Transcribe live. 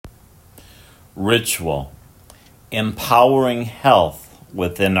ritual, empowering health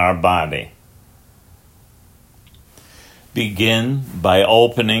within our body. Begin by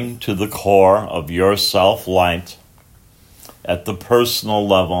opening to the core of your self-light at the personal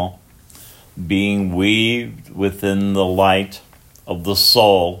level, being weaved within the light of the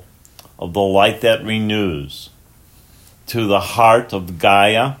soul, of the light that renews, to the heart of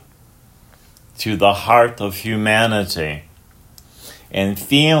Gaia, to the heart of humanity, and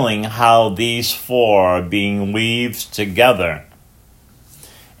feeling how these four are being weaved together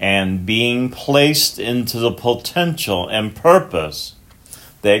and being placed into the potential and purpose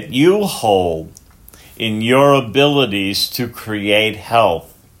that you hold in your abilities to create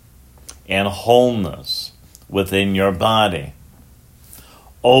health and wholeness within your body.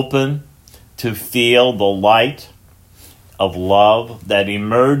 Open to feel the light of love that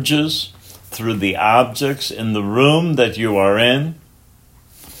emerges through the objects in the room that you are in,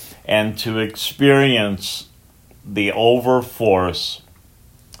 and to experience the overforce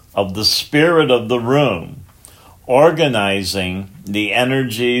of the spirit of the room, organizing the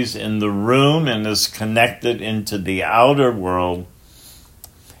energies in the room and is connected into the outer world,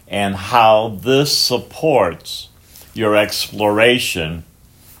 and how this supports your exploration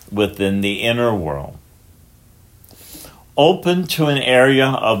within the inner world. Open to an area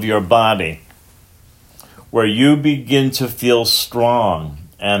of your body where you begin to feel strong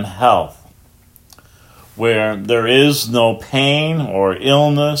and health, where there is no pain or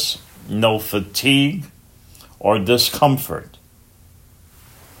illness, no fatigue or discomfort.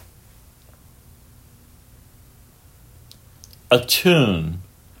 Attune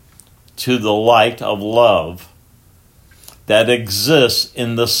to the light of love that exists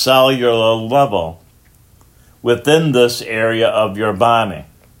in the cellular level within this area of your body.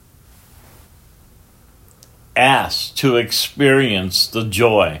 Ask to experience the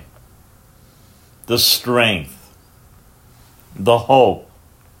joy, the strength, the hope,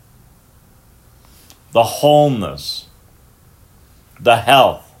 the wholeness, the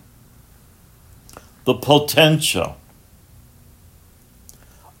health, the potential.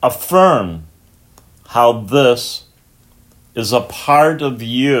 Affirm how this is a part of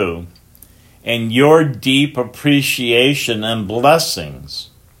you and your deep appreciation and blessings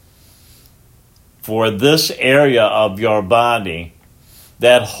for this area of your body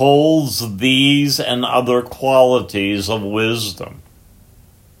that holds these and other qualities of wisdom.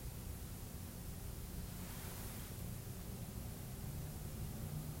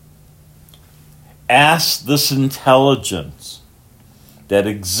 Ask this intelligence that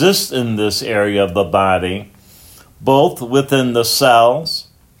exists in this area of the body, both within the cells,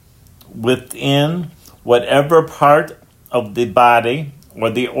 within whatever part of the body or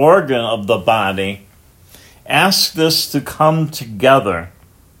the organ of the body. Ask this to come together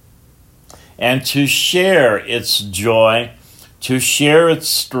and to share its joy, to share its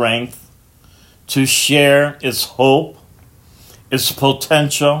strength, to share its hope, its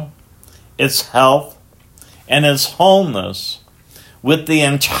potential, its health, and its wholeness with the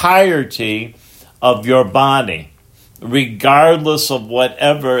entirety of your body, regardless of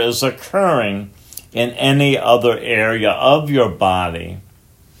whatever is occurring in any other area of your body.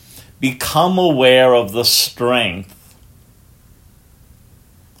 Become aware of the strength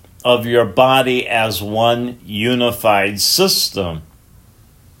of your body as one unified system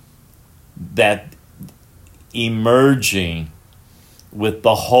that emerging with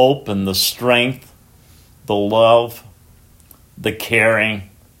the hope and the strength, the love, the caring,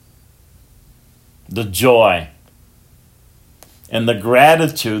 the joy, and the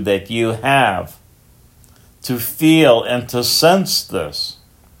gratitude that you have to feel and to sense this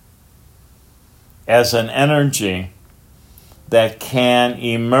as an energy that can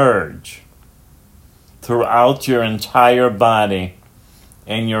emerge throughout your entire body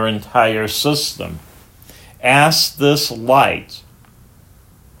and your entire system. Ask this light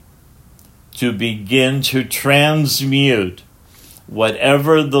to begin to transmute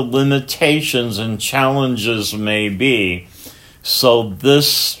whatever the limitations and challenges may be, so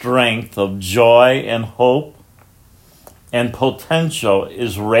this strength of joy and hope and potential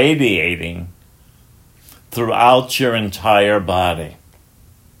is radiating throughout your entire body.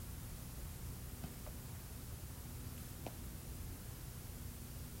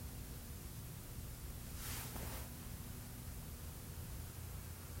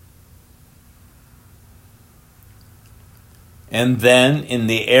 And then in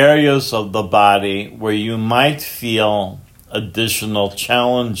the areas of the body where you might feel additional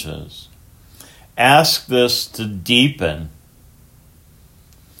challenges, ask this to deepen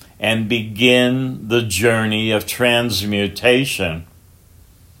and begin the journey of transmutation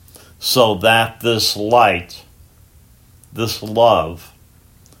so that this light, this love,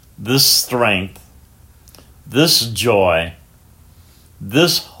 this strength, this joy,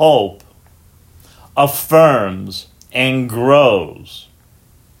 this hope affirms and grows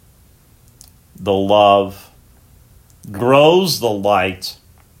the love, grows the light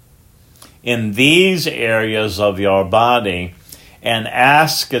in these areas of your body, and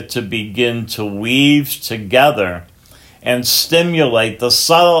ask it to begin to weave together and stimulate the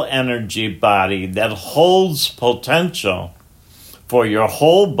subtle energy body that holds potential for your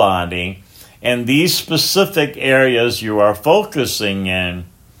whole body and these specific areas you are focusing in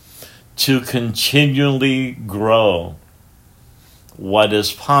to continually grow what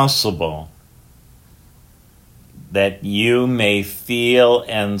is possible, that you may feel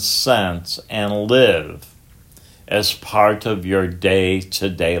and sense and live as part of your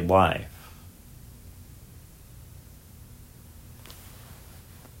day-to-day life.